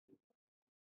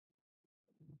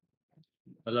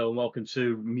Hello and welcome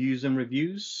to News and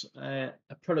Reviews, a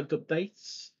product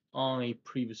update. I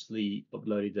previously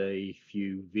uploaded a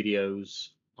few videos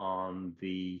on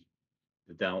the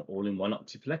Dell All-in-One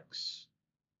Optiplex,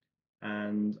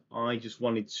 and I just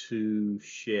wanted to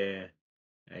share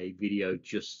a video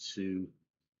just to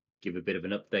give a bit of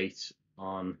an update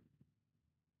on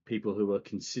people who are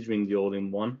considering the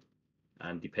All-in-One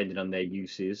and depending on their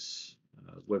uses,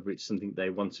 whether it's something they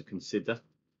want to consider.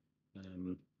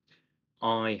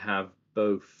 I have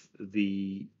both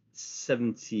the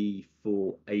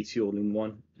 7480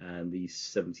 all-in-one and the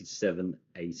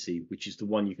 7780, which is the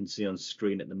one you can see on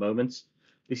screen at the moment.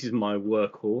 This is my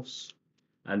workhorse,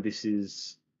 and this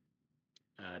is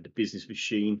the business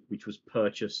machine, which was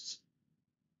purchased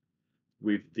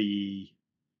with I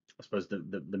suppose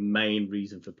the main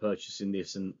reason for purchasing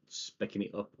this and speccing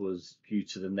it up was due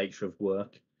to the nature of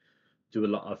work. Do a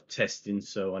lot of testing,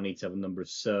 so I need to have a number of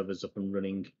servers up and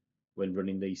running when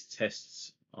running these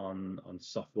tests on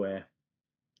software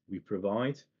we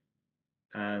provide,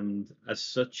 and as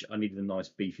such I needed a nice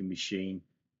beefy machine,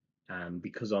 and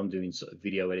because I'm doing sort of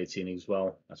video editing as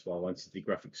well, that's why I wanted the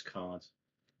graphics card.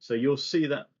 So you'll see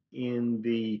that in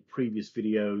the previous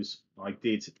videos I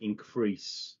did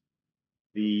increase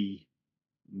the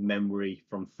memory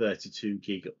from 32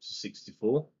 gig up to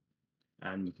 64,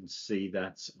 and you can see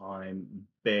that I'm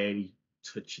barely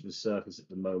touching the surface at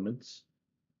the moment,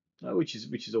 which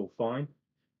is all fine.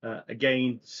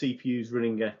 Again, CPU's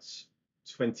running at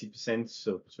 20%,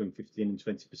 so between 15 and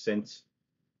 20%.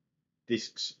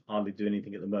 Discs hardly do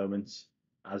anything at the moment,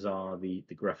 as are the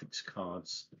graphics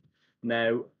cards.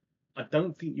 Now, I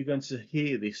don't think you're going to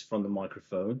hear this from the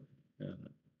microphone,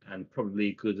 and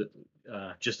probably could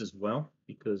just as well,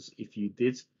 because if you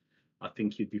did, I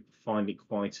think you'd be finding it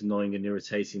quite annoying and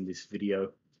irritating this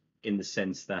video, in the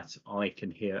sense that I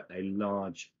can hear a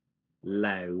large,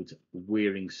 loud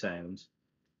whirring sound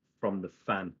from the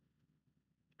fan.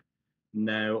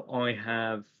 Now I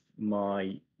have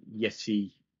my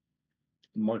Yeti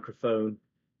microphone,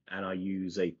 and I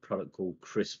use a product called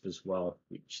Crisp as well,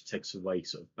 which takes away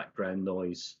sort of background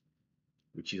noise,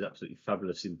 which is absolutely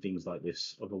fabulous in things like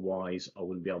this. Otherwise I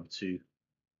wouldn't be able to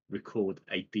record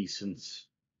a decent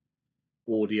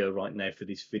audio right now for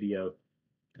this video.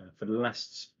 For the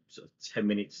last sort of 10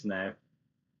 minutes now,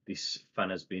 this fan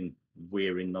has been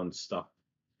whirring non-stop,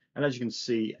 and as you can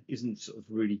see,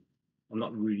 I'm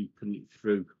not really putting it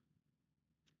through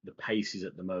the paces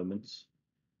at the moment.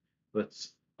 But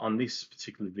on this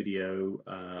particular video,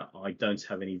 I don't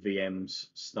have any VMs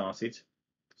started,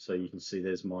 so you can see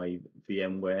there's my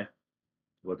VMware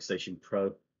Workstation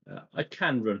Pro. I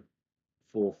can run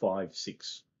 4, 5,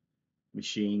 6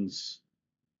 machines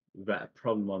without a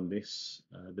problem on this.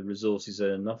 The resources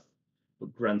are enough,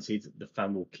 but granted, the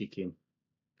fan will kick in.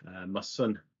 My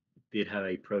son did have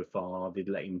a profile. I did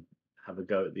let him have a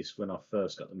go at this when I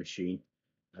first got the machine,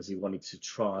 as he wanted to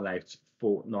trial out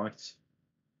Fortnite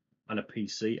on a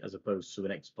PC as opposed to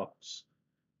an Xbox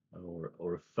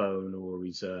or a phone or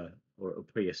a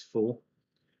PS4,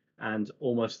 and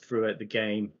almost throughout the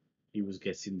game he was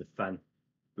getting the fan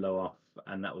blow off,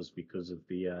 and that was because of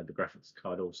the graphics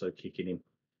card also kicking in.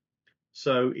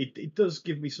 So it does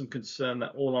give me some concern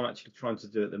that all I'm actually trying to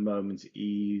do at the moment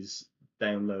is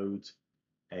download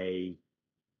a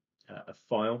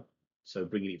file, so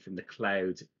bringing it from the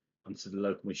cloud onto the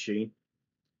local machine,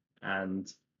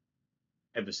 and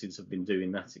ever since I've been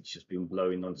doing that, it's just been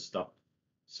blowing non-stop.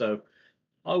 So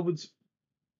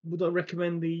would I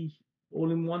recommend the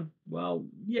all-in-one? Well,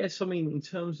 yes. I mean, in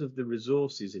terms of the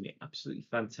resources in it, absolutely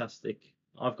fantastic.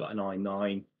 I've got an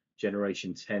i9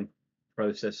 generation 10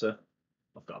 processor.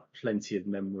 I've got plenty of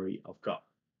memory. I've got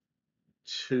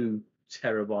 2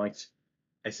 terabyte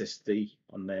SSD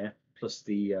on there, plus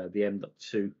the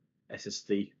M.2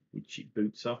 SSD, which it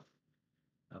boots off.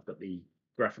 I've got the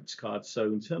graphics card. So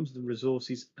in terms of the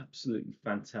resources, absolutely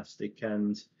fantastic,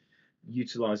 and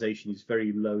utilization is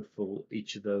very low for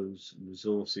each of those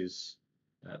resources.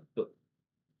 But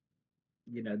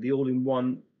you know, the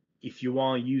all-in-one, if you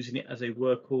are using it as a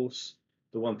workhorse,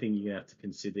 the one thing you have to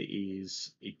consider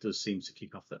is it does seem to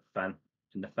kick off that fan,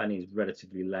 and the fan is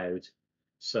relatively loud,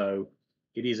 so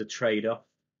it is a trade-off.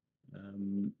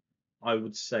 I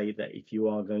would say that if you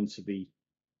are going to be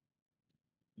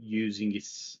using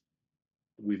it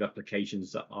with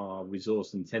applications that are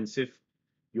resource intensive,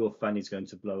 your fan is going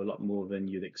to blow a lot more than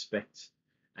you'd expect,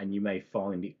 and you may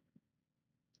find it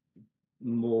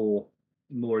more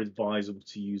advisable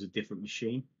to use a different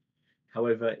machine.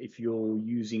 However, if you're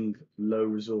using low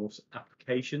resource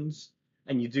applications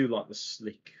and you do like the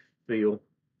slick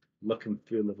look and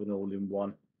feel of an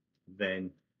all-in-one,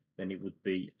 then it would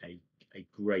be a a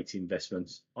great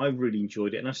investment. I really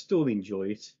enjoyed it, and I still enjoy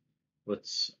it, but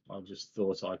I just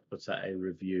thought I'd put out a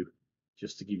review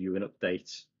just to give you an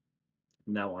update.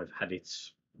 Now I've had it,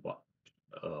 what,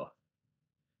 uh,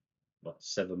 what,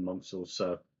 7 months or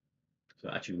so. So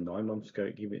actually 9 months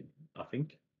ago, give it, I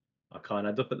think. I can't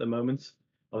add up at the moment.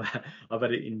 I've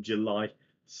had it in July,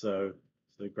 so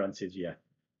granted, yeah,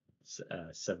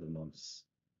 7 months.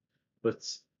 But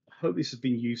I hope this has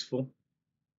been useful,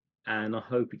 and I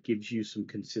hope it gives you some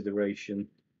consideration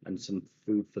and some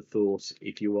food for thought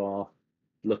if you are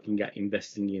looking at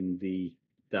investing in the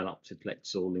Dell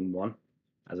Optiplex all-in-one.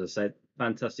 As I said,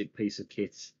 fantastic piece of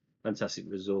kit, fantastic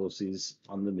resources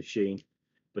on the machine.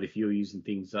 But if you're using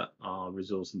things that are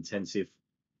resource intensive,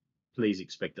 please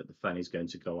expect that the fan is going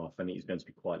to go off, and it is going to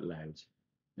be quite loud.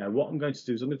 Now, what I'm going to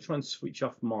do is I'm going to try and switch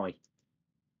off my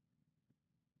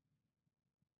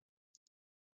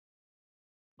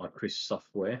Crisp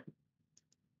software,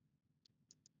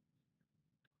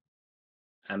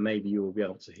 and maybe you will be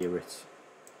able to hear it.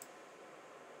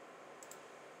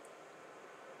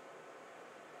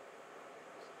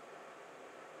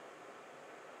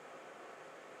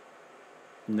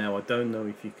 Now, I don't know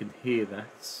if you can hear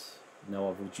that. Now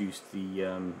I've reduced the,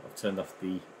 I've turned off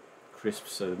the crisp,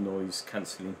 so the noise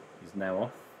cancelling is now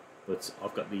off. But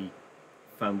I've got the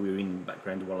fan wheel in the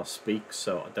background while I speak,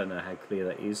 so I don't know how clear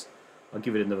that is. I'll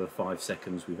give it another 5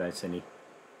 seconds without any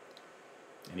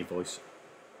voice.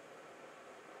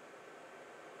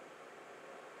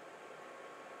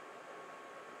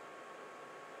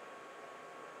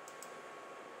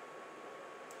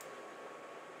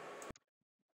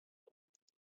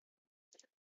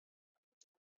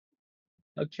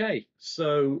 Okay,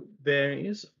 so there it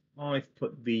is. I've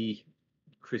put the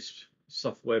Crisp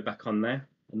software back on there.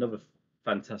 Another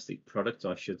fantastic product,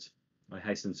 I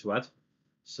hasten to add.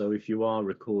 So if you are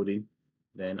recording,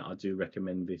 then I do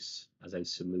recommend this as a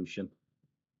solution.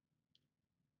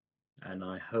 And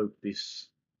I hope this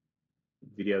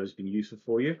video has been useful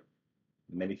for you.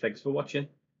 Many thanks for watching.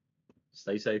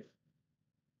 Stay safe.